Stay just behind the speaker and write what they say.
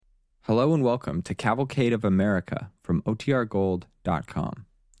Hello and welcome to Cavalcade of America from OTRGold.com.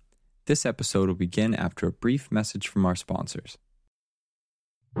 This episode will begin after a brief message from our sponsors.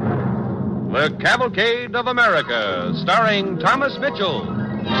 The Cavalcade of America, starring Thomas Mitchell.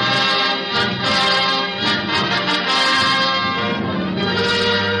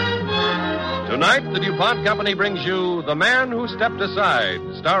 Tonight, the DuPont Company brings you The Man Who Stepped Aside,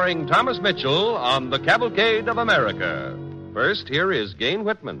 starring Thomas Mitchell on The Cavalcade of America. First, here is Gain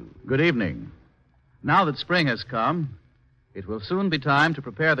Whitman. Good evening. Now that spring has come, it will soon be time to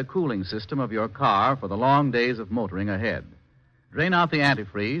prepare the cooling system of your car for the long days of motoring ahead. Drain out the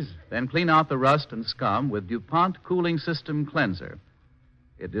antifreeze, then clean out the rust and scum with DuPont Cooling System Cleanser.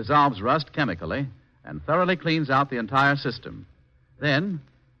 It dissolves rust chemically and thoroughly cleans out the entire system. Then,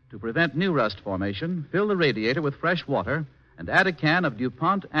 to prevent new rust formation, fill the radiator with fresh water and add a can of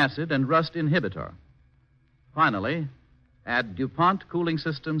DuPont Acid and Rust Inhibitor. Finally, add DuPont Cooling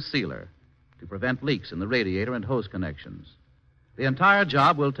System Sealer to prevent leaks in the radiator and hose connections. The entire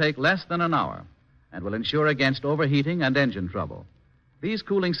job will take less than an hour and will ensure against overheating and engine trouble. These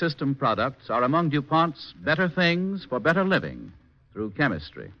cooling system products are among DuPont's better things for better living through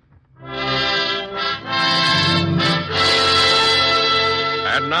chemistry.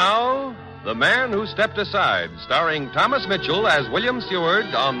 And now, The Man Who Stepped Aside, starring Thomas Mitchell as William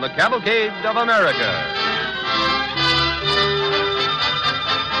Seward on The Cavalcade of America.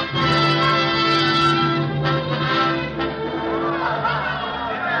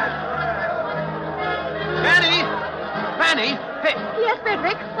 Fanny? Hey. Yes,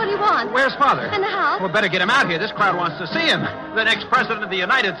 Frederick. What do you want? Where's Father? In the house. Well, better get him out here. This crowd wants to see him. The next president of the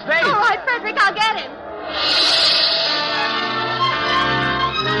United States. All right, Frederick, I'll get him.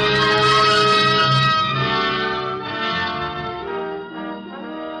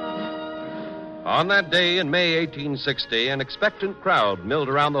 On that day in May 1860, an expectant crowd milled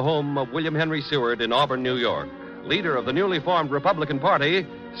around the home of William Henry Seward in Auburn, New York. Leader of the newly formed Republican Party,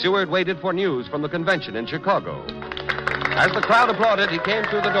 Seward waited for news from the convention in Chicago. As the crowd applauded, he came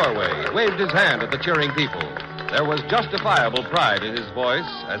through the doorway, waved his hand at the cheering people. There was justifiable pride in his voice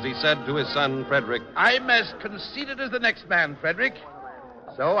as he said to his son, Frederick, I'm as conceited as the next man, Frederick.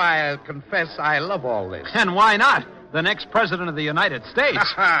 So I'll confess I love all this. And why not? The next president of the United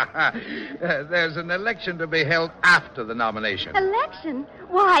States. There's an election to be held after the nomination. Election?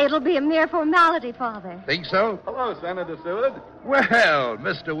 Why, it'll be a mere formality, Father. Think so? Hello, Senator Seward. Well,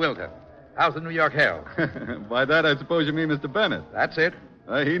 Mr. Wilton, how's the New York Herald? By that, I suppose you mean Mr. Bennett. That's it.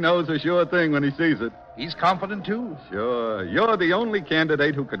 He knows a sure thing when he sees it. He's confident, too? Sure. You're the only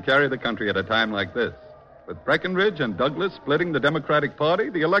candidate who could carry the country at a time like this. With Breckinridge and Douglas splitting the Democratic Party,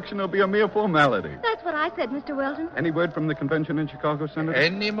 the election will be a mere formality. That's what I said, Mr. Wilton. Any word from the convention in Chicago, Senator?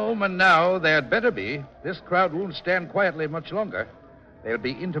 Any moment now, there'd better be. This crowd won't stand quietly much longer. They'll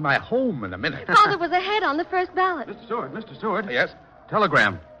be into my home in a minute. Father was ahead on the first ballot. Mr. Seward. Yes?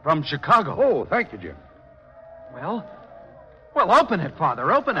 Telegram from Chicago. Oh, thank you, Jim. Well, open it,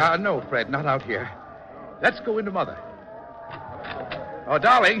 Father. Open it. No, Fred, not out here. Let's go into Mother. Oh,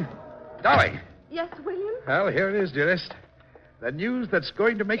 darling. Yes, William? Well, here it is, dearest. The news that's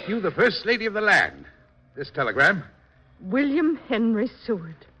going to make you the first lady of the land. This telegram. William Henry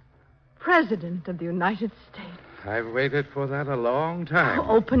Seward, President of the United States. I've waited for that a long time.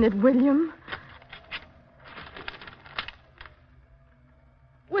 Open it, William.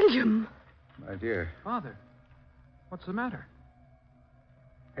 William. My dear. Father, what's the matter?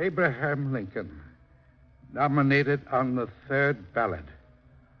 Abraham Lincoln, nominated on the third ballot.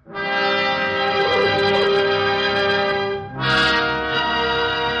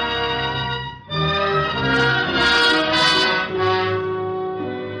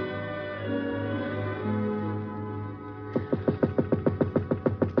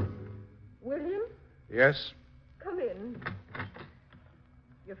 William? Yes? Come in.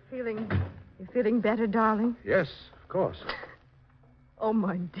 You're feeling better, darling? Yes, of course. Oh,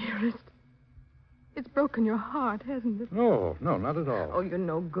 my dearest. It's broken your heart, hasn't it? No, not at all. Oh, you're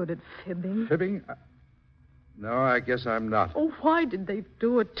no good at fibbing. Fibbing? No, I guess I'm not. Oh, why did they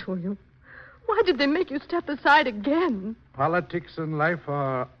do it to you? Why did they make you step aside again? Politics and life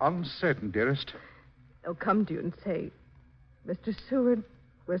are uncertain, dearest. They'll come to you and say, Mr. Seward,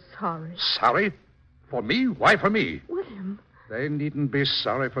 we're sorry. Sorry? For me? Why for me? William. They needn't be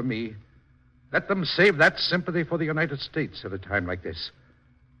sorry for me. Let them save that sympathy for the United States at a time like this.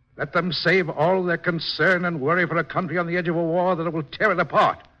 Let them save all their concern and worry for a country on the edge of a war that will tear it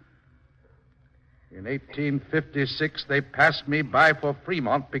apart. In 1856, they passed me by for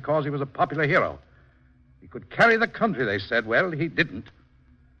Fremont because he was a popular hero. He could carry the country, they said. Well, he didn't.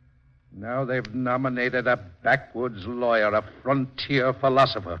 Now they've nominated a backwoods lawyer, a frontier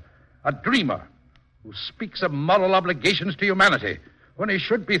philosopher, a dreamer who speaks of moral obligations to humanity when he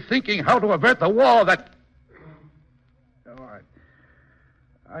should be thinking how to avert the war that... Oh,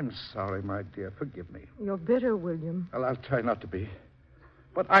 I'm sorry, my dear. Forgive me. You're bitter, William. Well, I'll try not to be.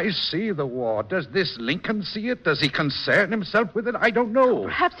 But I see the war. Does this Lincoln see it? Does he concern himself with it? I don't know.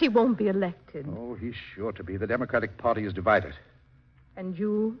 Perhaps he won't be elected. Oh, he's sure to be. The Democratic Party is divided. And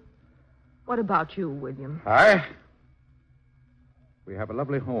you? What about you, William? We have a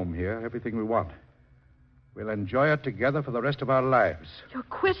lovely home here, everything we want. We'll enjoy it together for the rest of our lives. You're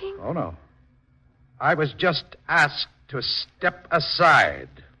quitting? Oh, no. I was just asked to step aside.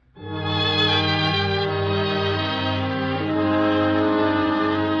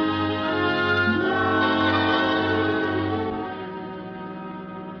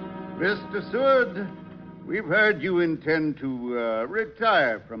 Mr. Seward, we've heard you intend to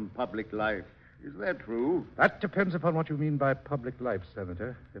retire from public life. Is that true? That depends upon what you mean by public life,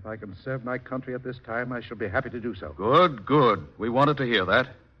 Senator. If I can serve my country at this time, I shall be happy to do so. Good, good. We wanted to hear that.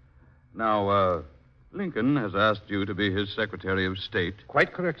 Now, Lincoln has asked you to be his Secretary of State.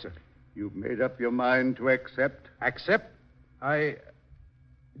 Quite correct, sir. You've made up your mind to accept? Accept?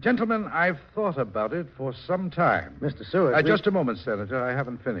 Gentlemen, I've thought about it for some time. Mr. Seward, Just a moment, Senator. I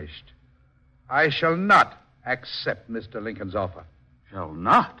haven't finished. I shall not accept Mr. Lincoln's offer. Shall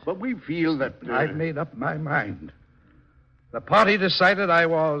not? But we feel that... I've made up my mind. The party decided I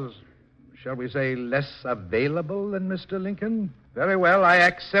was, shall we say, less available than Mr. Lincoln. Very well, I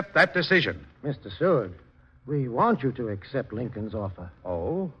accept that decision. Mr. Seward, we want you to accept Lincoln's offer.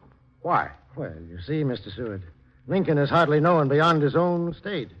 Oh? Why? Well, you see, Mr. Seward, Lincoln is hardly known beyond his own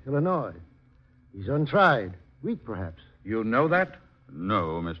state, Illinois. He's untried, weak perhaps. You know that?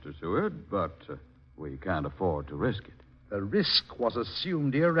 No, Mr. Seward, but we can't afford to risk it. The risk was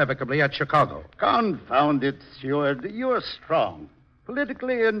assumed irrevocably at Chicago. Confound it, Seward. You're strong,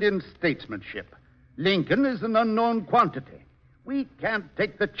 politically and in statesmanship. Lincoln is an unknown quantity. We can't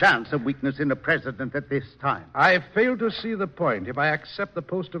take the chance of weakness in a president at this time. I fail to see the point. If I accept the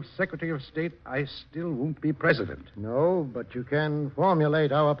post of Secretary of State, I still won't be president. No, but you can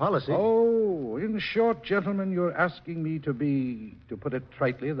formulate our policy. Oh, in short, gentlemen, you're asking me to be, to put it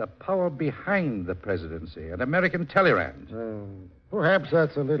tritely, the power behind the presidency, an American Talleyrand. Perhaps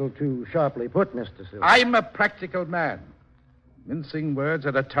that's a little too sharply put, Mr. Seward. I'm a practical man. Mincing words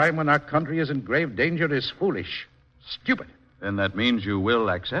at a time when our country is in grave danger is foolish, stupid. Then that means you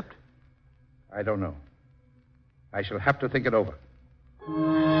will accept? I don't know. I shall have to think it over.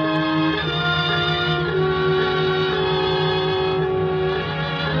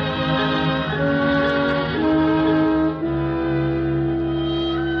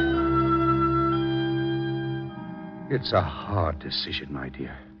 It's a hard decision, my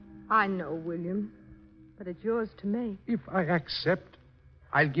dear. I know, William, but it's yours to make. If I accept,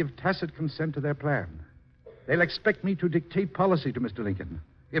 I'll give tacit consent to their plan. They'll expect me to dictate policy to Mr. Lincoln.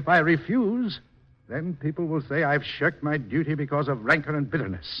 If I refuse, then people will say I've shirked my duty because of rancor and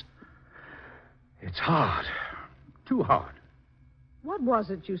bitterness. It's hard. Too hard. What was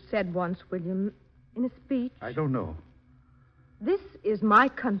it you said once, William, in a speech? I don't know. This is my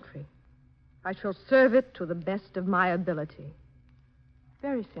country. I shall serve it to the best of my ability.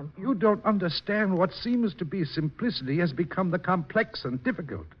 Very simple. You don't understand. What seems to be simplicity has become the complex and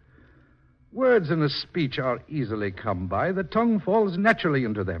difficult. Words in a speech are easily come by. The tongue falls naturally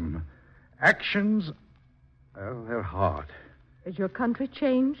into them. Actions, well, they're hard. Has your country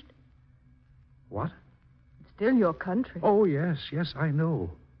changed? What? It's still your country. Oh, yes, I know.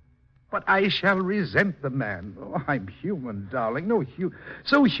 But I shall resent the man. Oh, I'm human, darling.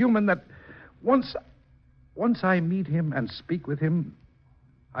 So human that once I meet him and speak with him,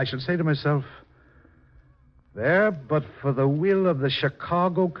 I shall say to myself, there, but for the will of the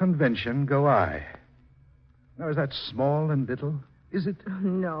Chicago Convention go I. Now, is that small and little? Is it?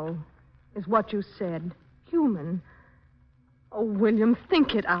 No. It's what you said. Human. Oh, William,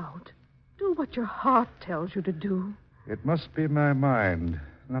 think it out. Do what your heart tells you to do. It must be my mind,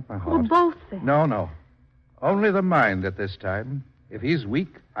 not my heart. Well, both then. No. Only the mind at this time. If he's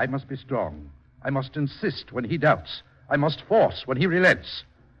weak, I must be strong. I must insist when he doubts. I must force when he relents.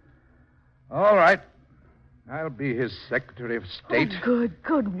 All right. I'll be his Secretary of State. Oh,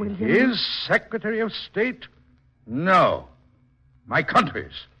 good, William. His Secretary of State? No. My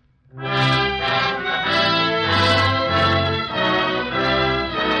country's. Mr.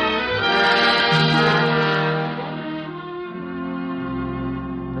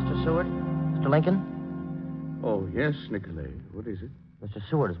 Seward? Mr. Lincoln? Oh, yes, Nicolay. What is it? Mr.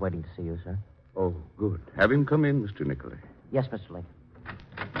 Seward is waiting to see you, sir. Oh, good. Have him come in, Mr. Nicolay. Yes, Mr. Lincoln.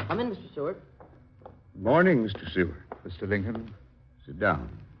 Come in, Mr. Seward. Morning, Mr. Seward. Mr. Lincoln. Sit down.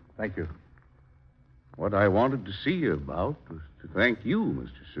 Thank you. What I wanted to see you about was to thank you, Mr.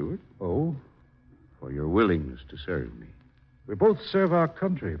 Seward. Oh? For your willingness to serve me. We both serve our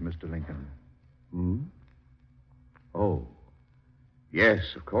country, Mr. Lincoln. Hmm? Oh. Yes,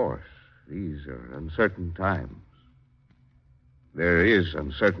 of course. These are uncertain times. There is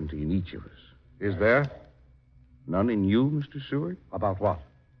uncertainty in each of us. Is there? None in you, Mr. Seward? About what?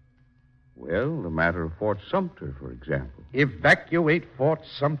 Well, the matter of Fort Sumter, for example. Evacuate Fort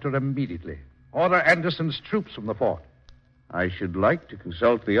Sumter immediately. Order Anderson's troops from the fort. I should like to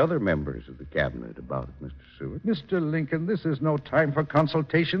consult the other members of the cabinet about it, Mr. Seward. Mr. Lincoln, this is no time for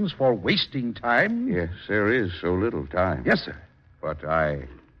consultations, for wasting time. Yes, there is so little time. Yes, sir. But I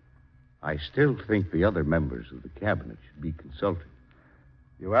still think the other members of the cabinet should be consulted.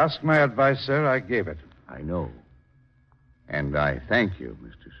 You asked my advice, sir. I gave it. I know. And I thank you,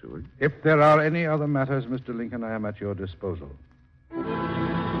 Mr. Seward. If there are any other matters, Mr. Lincoln, I am at your disposal. They've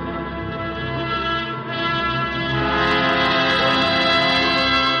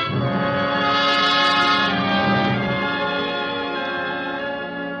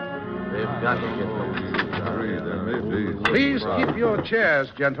got to get those. Please keep your chairs,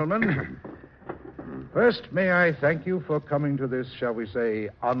 gentlemen. First, may I thank you for coming to this, shall we say,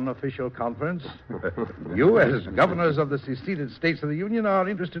 unofficial conference. You, as governors of the seceded states of the Union, are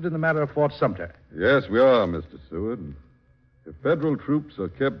interested in the matter of Fort Sumter. Yes, we are, Mr. Seward. If federal troops are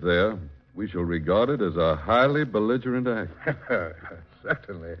kept there, we shall regard it as a highly belligerent act.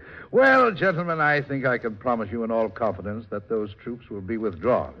 Certainly. Well, gentlemen, I think I can promise you in all confidence that those troops will be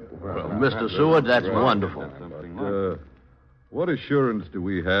withdrawn. Well, Mr. Seward, that's wonderful. But, what assurance do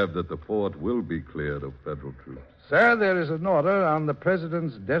we have that the fort will be cleared of federal troops? Sir, there is an order on the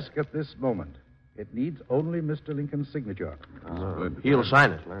president's desk at this moment. It needs only Mr. Lincoln's signature. He'll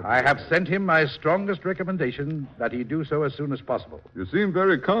sign it. I have sent him my strongest recommendation that he do so as soon as possible. You seem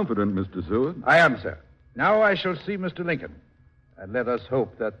very confident, Mr. Seward. I am, sir. Now I shall see Mr. Lincoln. And let us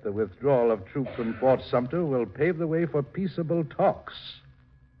hope that the withdrawal of troops from Fort Sumter will pave the way for peaceable talks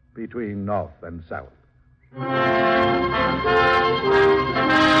between North and South.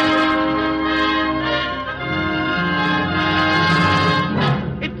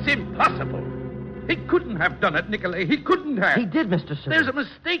 It's impossible. He couldn't have done it, Nicolay. He couldn't have. He did, Mr. Seward. There's a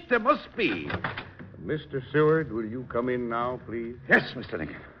mistake. There must be. Mr. Seward, will you come in now, please? Yes, Mr.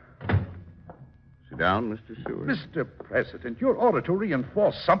 Lincoln. Sit down, Mr. Seward. Mr. President, your order to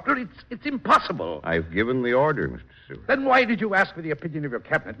reinforce Sumter, it's impossible. I've given the order, Mr. Seward. Then why did you ask for the opinion of your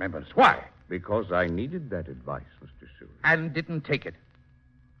cabinet members? Why? Because I needed that advice, Mr. Seward. And didn't take it.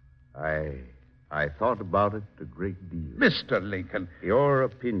 I thought about it a great deal. Mr. Lincoln. Your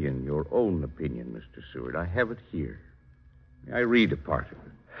opinion, your own opinion, Mr. Seward. I have it here. May I read a part of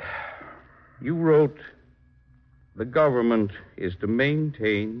it? You wrote, "The government is to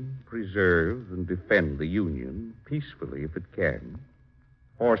maintain, preserve, and defend the Union peacefully if it can,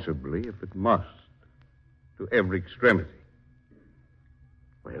 forcibly if it must, to every extremity."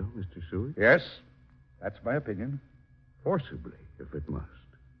 Well, Mr. Seward? Yes, that's my opinion. Forcibly if it must.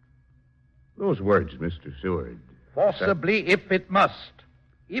 Those words, Mr. Seward. Forcibly if it must.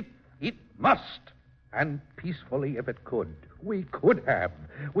 If it must. And peacefully if it could. We could have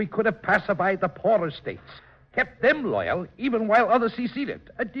pacified the poorer states. Kept them loyal, even while others seceded.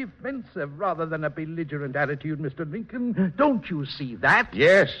 A defensive rather than a belligerent attitude, Mr. Lincoln. Don't you see that?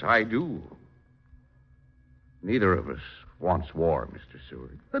 Yes, I do. Neither of us wants war, Mr.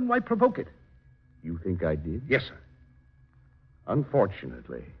 Seward. Then why provoke it? You think I did? Yes, sir.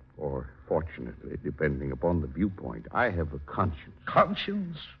 Unfortunately, or fortunately, depending upon the viewpoint, I have a conscience.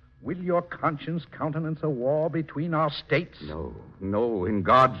 Conscience? Will your conscience countenance a war between our states? No. In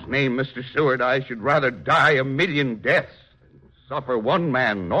God's name, Mr. Seward, I should rather die a million deaths than suffer one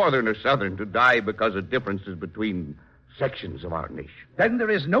man, Northern or Southern, to die because of differences between sections of our nation. Then there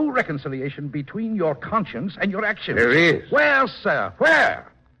is no reconciliation between your conscience and your actions. There is. Where, sir?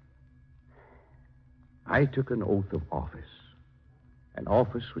 Where? I took an oath of office. An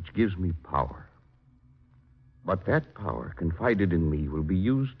office which gives me power. But that power confided in me will be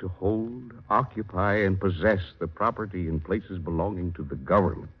used to hold, occupy, and possess the property in places belonging to the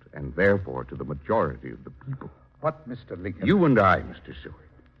government, and therefore to the majority of the people. But, Mr. Lincoln... You and I, Mr. Seward,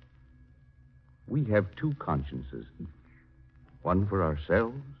 we have two consciences each. One for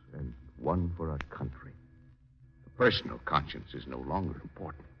ourselves and one for our country. The personal conscience is no longer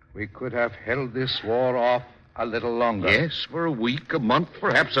important. We could have held this war off a little longer. Yes, for a week, a month,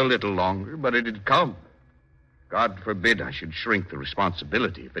 perhaps a little longer, but it had come. God forbid I should shrink the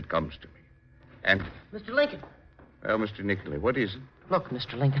responsibility if it comes to me. And... Mr. Lincoln. Well, Mr. Nicolay, what is it? Look,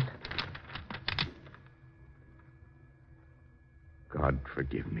 Mr. Lincoln. God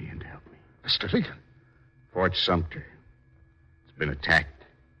forgive me and help me. Mr. Lincoln. Fort Sumter. It's been attacked.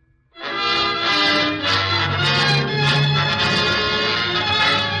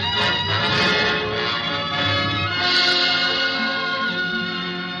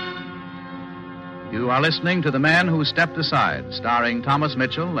 You are listening to The Man Who Stepped Aside, starring Thomas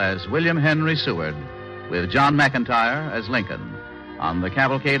Mitchell as William Henry Seward, with John McIntyre as Lincoln, on the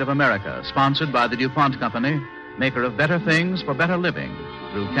Cavalcade of America, sponsored by the DuPont Company, maker of better things for better living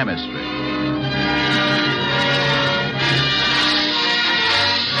through chemistry.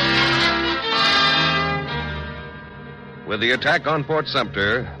 With the attack on Fort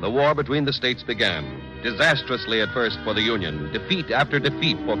Sumter, the war between the states began. Disastrously at first for the Union, defeat after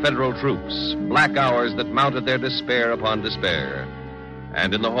defeat for federal troops, black hours that mounted their despair upon despair.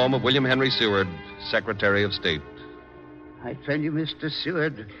 And in the home of William Henry Seward, Secretary of State. I tell you, Mr.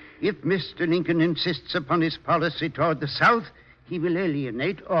 Seward, if Mr. Lincoln insists upon his policy toward the South, he will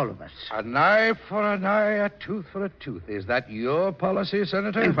alienate all of us. An eye for an eye, a tooth for a tooth. Is that your policy,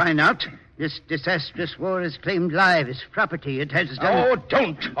 Senator? And why not? This disastrous war has claimed lives, property. It has done... Oh,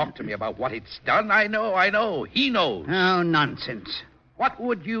 don't talk to me about what it's done. I know. He knows. Oh, nonsense. What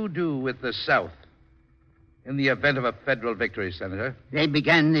would you do with the South in the event of a federal victory, Senator? They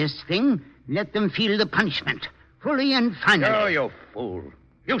began this thing. Let them feel the punishment, fully and finally. Oh, you fool.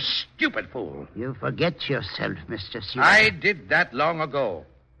 You stupid fool. You forget yourself, Mr. Seward. I did that long ago,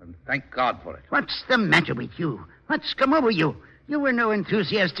 and thank God for it. What's the matter with you? What's come over you? You were no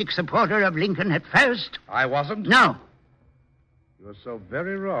enthusiastic supporter of Lincoln at first. I wasn't? No. You're so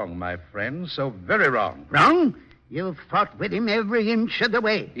very wrong, my friend, so very wrong. Wrong? You've fought with him every inch of the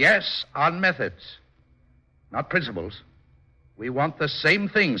way. Yes, on methods, not principles. We want the same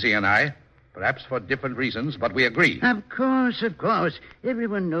things, he and I. Perhaps for different reasons, but we agree. Of course.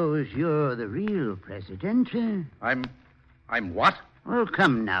 Everyone knows you're the real president. I'm what? Oh,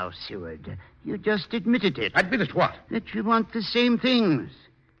 come now, Seward. You just admitted it. Admitted what? That you want the same things.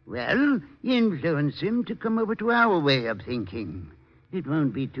 Well, influence him to come over to our way of thinking. It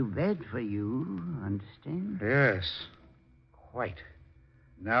won't be too bad for you, understand? Yes, quite.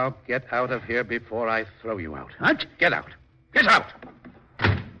 Now get out of here before I throw you out. What? Get out. Get out!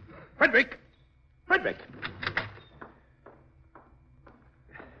 Frederick! You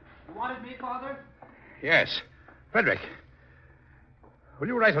wanted me, Father? Yes. Frederick, will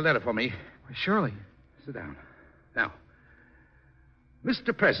you write a letter for me? Why, surely. Sit down. Now,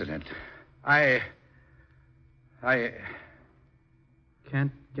 Mr. President, I...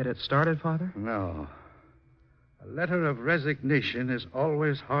 Can't get it started, Father? No. A letter of resignation is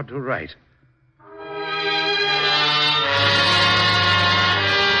always hard to write.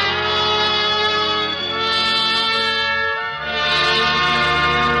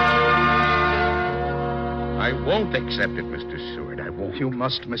 I won't accept it, Mr. Seward. I won't. You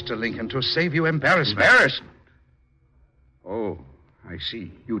must, Mr. Lincoln, to save you embarrassment. Embarrassment? Oh, I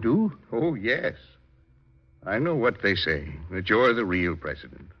see. You do? Oh, yes. I know what they say, that you're the real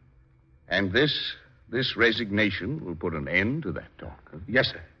president. And this resignation will put an end to that talk. Huh? Yes,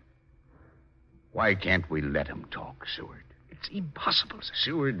 sir. Why can't we let him talk, Seward? It's impossible, sir.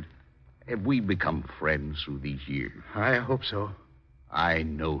 Seward, have we become friends through these years? I hope so. I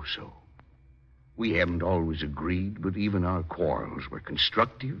know so. We haven't always agreed, but even our quarrels were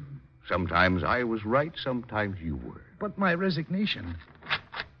constructive. Sometimes I was right, sometimes you were. But my resignation...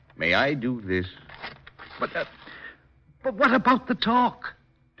 May I do this? But what about the talk?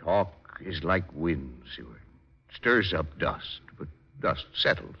 Talk is like wind, Seward. Stirs up dust, but dust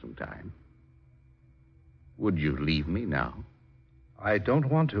settles in time. Would you leave me now? I don't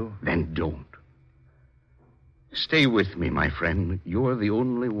want to. Then don't. Stay with me, my friend. You're the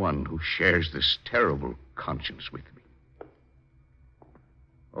only one who shares this terrible conscience with me.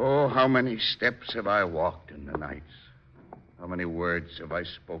 Oh, how many steps have I walked in the nights? How many words have I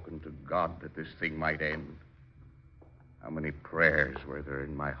spoken to God that this thing might end? How many prayers were there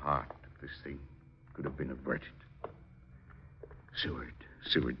in my heart that this thing could have been averted? Seward,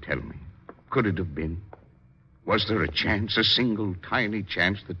 tell me, could it have been? Was there a chance, a single tiny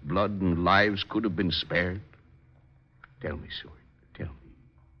chance that blood and lives could have been spared? Tell me, Seward, tell me.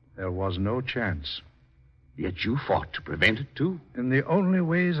 There was no chance. Yet you fought to prevent it, too? In the only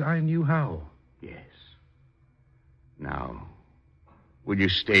ways I knew how. Yes. Now, will you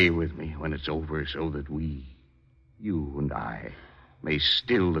stay with me when it's over so that we, you and I, may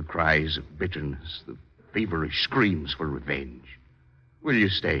still the cries of bitterness, the feverish screams for revenge? Will you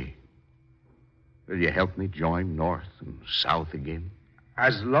stay? Will you help me join North and South again?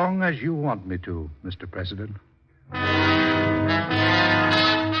 As long as you want me to, Mr. President.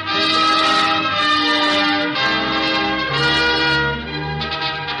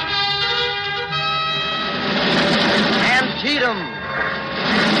 Antietam.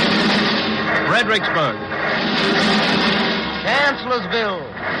 Fredericksburg. Chancellorsville.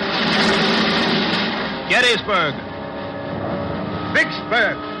 Gettysburg.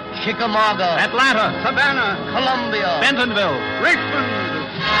 Vicksburg. Chickamauga. Atlanta. Savannah. Columbia. Bentonville. Richmond.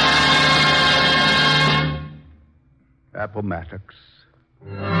 Appomattox.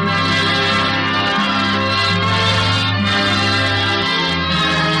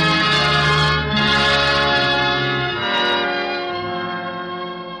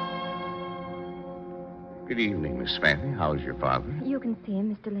 Good evening, Miss Fanny. How's your father? You can see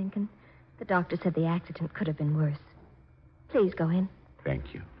him, Mr. Lincoln. The doctor said the accident could have been worse. Please go in.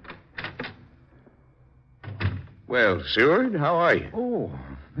 Thank you. Well, Seward, how are you? Oh,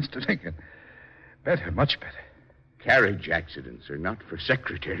 Mr. Lincoln. Better, much better. Carriage accidents are not for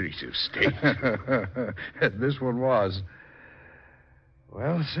secretaries of state. This one was.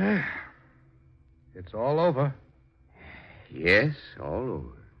 Well, sir, it's all over. Yes, all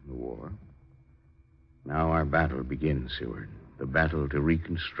over the war. Now our battle begins, Seward. The battle to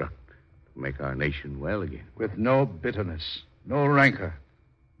reconstruct, to make our nation well again. With no bitterness, no rancor,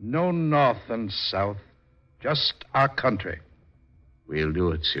 no north and south, just our country. We'll do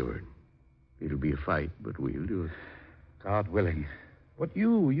it, Seward. It'll be a fight, but we'll do it. God willing. But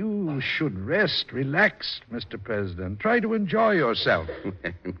you should rest, relax, Mr. President. Try to enjoy yourself.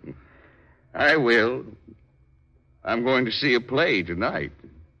 I will. I'm going to see a play tonight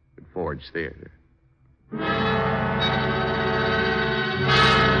at Ford's Theater.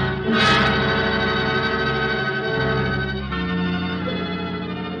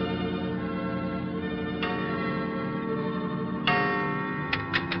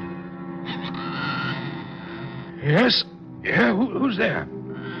 Yes? Yeah, who's there?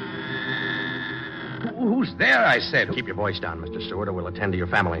 Who's there, I said? Keep your voice down, Mr. Seward, or we'll attend to your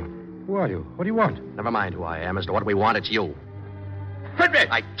family. Who are you? What do you want? Never mind who I am. As to what we want, it's you. Frederick!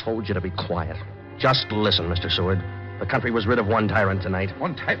 I told you to be quiet. Just listen, Mr. Seward. The country was rid of one tyrant tonight.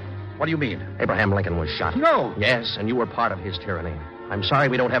 One tyrant? What do you mean? Abraham Lincoln was shot. No! Yes, and you were part of his tyranny. I'm sorry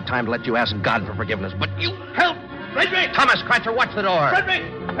we don't have time to let you ask God for forgiveness, but you... Help! Frederick! Thomas Cratcher, watch the door. Frederick!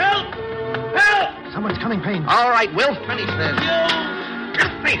 Help! Help! Someone's coming, Payne. All right, we'll finish this.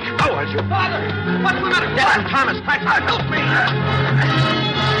 Hey, how is your father? What's the matter? Get him, Thomas Cratcher. Help me!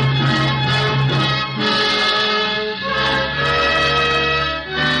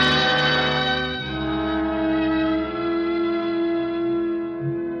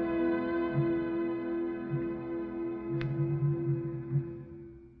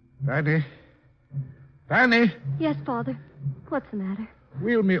 Fanny? Fanny? Yes, Father. What's the matter?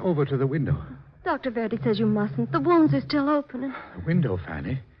 Wheel me over to the window. Dr. Verdi says you mustn't. The wounds are still open. The window,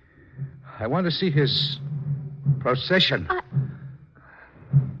 Fanny. I want to see his procession.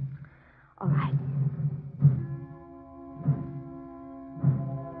 All right.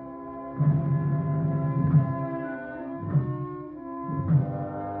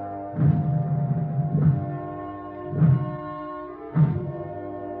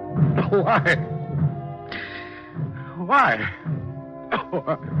 Why? Why?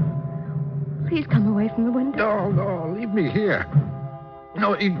 Oh, Please come away from the window. no, leave me here.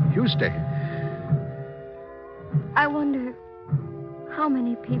 No, you stay. I wonder how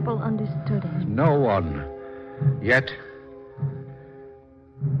many people understood it. No one. Yet.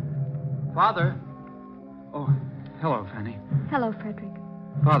 Father? Oh, hello, Fanny. Hello, Frederick.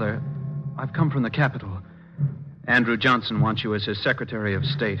 Father, I've come from the capital. Andrew Johnson wants you as his Secretary of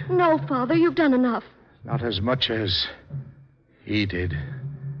State. No, Father, you've done enough. Not as much as he did.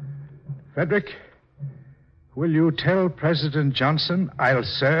 Frederick, will you tell President Johnson I'll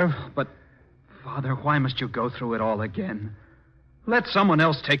serve? But, Father, why must you go through it all again? Let someone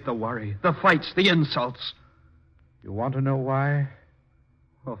else take the worry, the fights, the insults. You want to know why?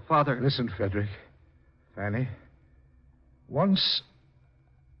 Well, Father... Listen, Frederick. Fanny. Once,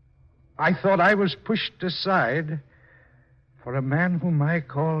 I thought I was pushed aside for a man whom I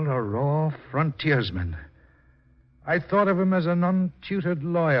called a raw frontiersman. I thought of him as an untutored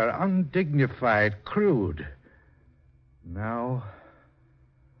lawyer, undignified, crude. Now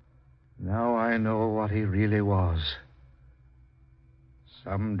I know what he really was.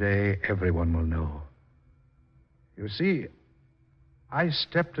 Someday everyone will know. You see, I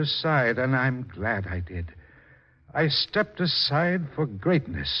stepped aside, and I'm glad I did. I stepped aside for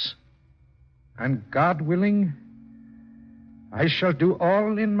greatness. And God willing, I shall do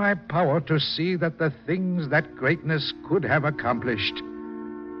all in my power to see that the things that greatness could have accomplished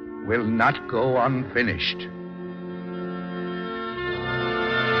will not go unfinished.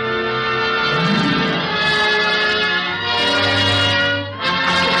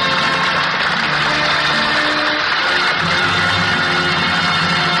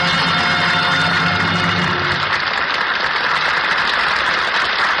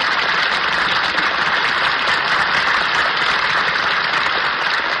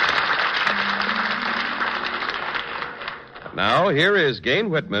 Now, here is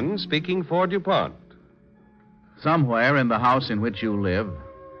Gain Whitman speaking for DuPont. Somewhere in the house in which you live,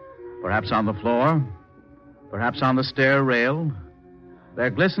 perhaps on the floor, perhaps on the stair rail,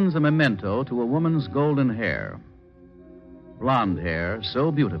 there glistens a memento to a woman's golden hair. Blonde hair so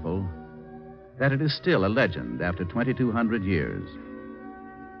beautiful that it is still a legend after 2,200 years.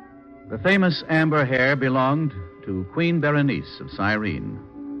 The famous amber hair belonged to Queen Berenice of Cyrene,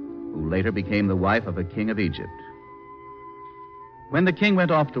 who later became the wife of a king of Egypt. When the king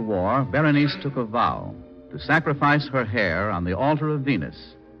went off to war, Berenice took a vow to sacrifice her hair on the altar of Venus,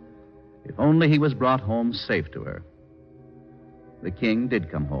 if only he was brought home safe to her. The king did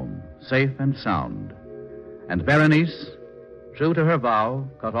come home, safe and sound, and Berenice, true to her vow,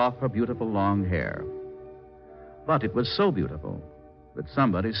 cut off her beautiful long hair. But it was so beautiful that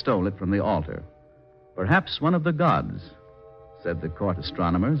somebody stole it from the altar. Perhaps one of the gods, said the court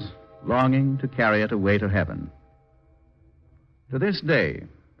astronomers, longing to carry it away to heaven. To this day,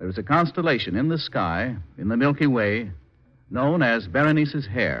 there is a constellation in the sky, in the Milky Way, known as Berenice's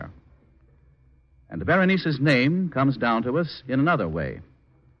hair. And Berenice's name comes down to us in another way.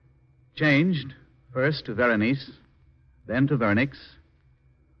 Changed first to Berenice, then to vernix,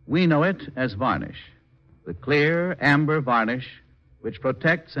 we know it as varnish, the clear amber varnish which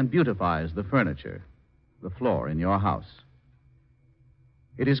protects and beautifies the furniture, the floor in your house.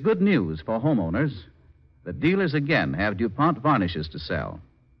 It is good news for homeowners that dealers again have DuPont varnishes to sell.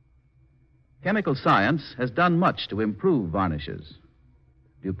 Chemical science has done much to improve varnishes.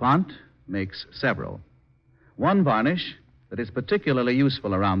 DuPont makes several. One varnish that is particularly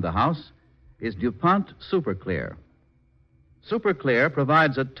useful around the house is DuPont Super Clear. Super Clear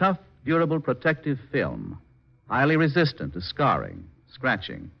provides a tough, durable protective film, highly resistant to scarring,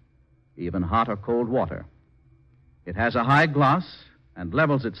 scratching, even hot or cold water. It has a high gloss and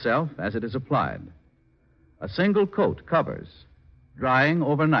levels itself as it is applied. A single coat covers, drying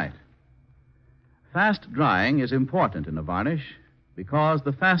overnight. Fast drying is important in a varnish because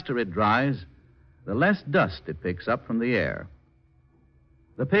the faster it dries, the less dust it picks up from the air.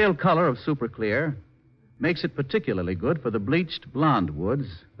 The pale color of Super Clear makes it particularly good for the bleached blonde woods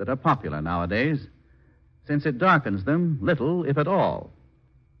that are popular nowadays, since it darkens them little, if at all.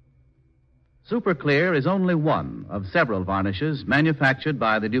 Super Clear is only one of several varnishes manufactured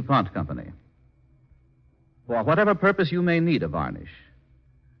by the DuPont Company. For whatever purpose you may need a varnish,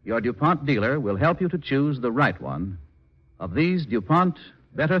 your DuPont dealer will help you to choose the right one of these DuPont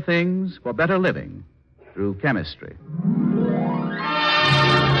better things for better living through chemistry.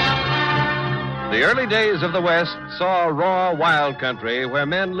 The early days of the West saw a raw, wild country where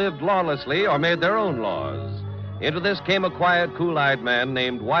men lived lawlessly or made their own laws. Into this came a quiet, cool-eyed man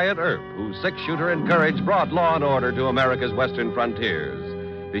named Wyatt Earp, whose six-shooter and courage brought law and order to America's western frontiers.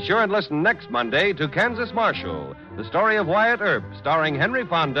 Be sure and listen next Monday to Kansas Marshal, the story of Wyatt Earp, starring Henry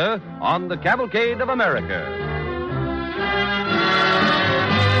Fonda on The Cavalcade of America.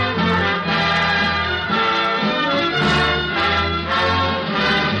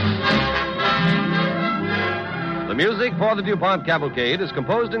 The music for the DuPont Cavalcade is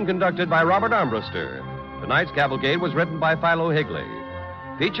composed and conducted by Robert Armbruster. Tonight's cavalcade was written by Philo Higley.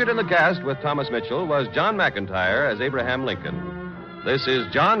 Featured in the cast with Thomas Mitchell was John McIntyre as Abraham Lincoln. This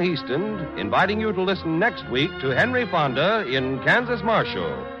is John Heaston inviting you to listen next week to Henry Fonda in Kansas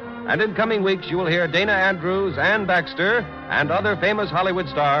Marshal. And in coming weeks, you will hear Dana Andrews, Ann Baxter, and other famous Hollywood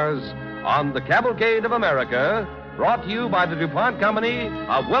stars on The Cavalcade of America, brought to you by the DuPont Company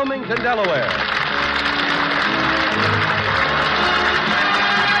of Wilmington, Delaware.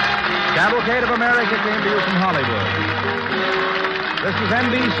 Cavalcade of America came to you from Hollywood. This is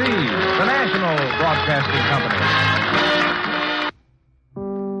NBC, the national broadcasting company.